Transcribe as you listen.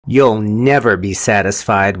You'll never be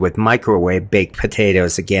satisfied with microwave baked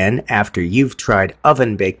potatoes again after you've tried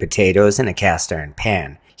oven baked potatoes in a cast iron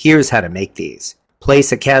pan. Here's how to make these.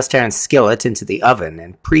 Place a cast iron skillet into the oven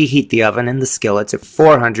and preheat the oven and the skillet to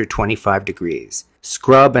 425 degrees.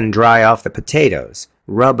 Scrub and dry off the potatoes.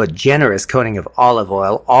 Rub a generous coating of olive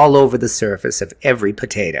oil all over the surface of every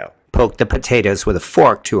potato. Poke the potatoes with a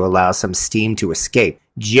fork to allow some steam to escape.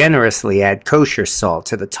 Generously add kosher salt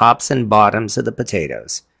to the tops and bottoms of the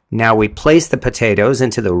potatoes. Now we place the potatoes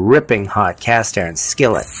into the ripping hot cast iron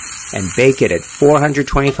skillet and bake it at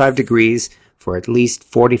 425 degrees for at least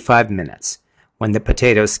 45 minutes. When the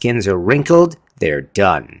potato skins are wrinkled, they're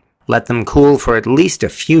done. Let them cool for at least a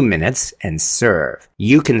few minutes and serve.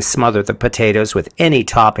 You can smother the potatoes with any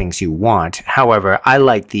toppings you want. However, I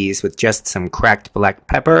like these with just some cracked black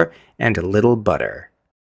pepper and a little butter.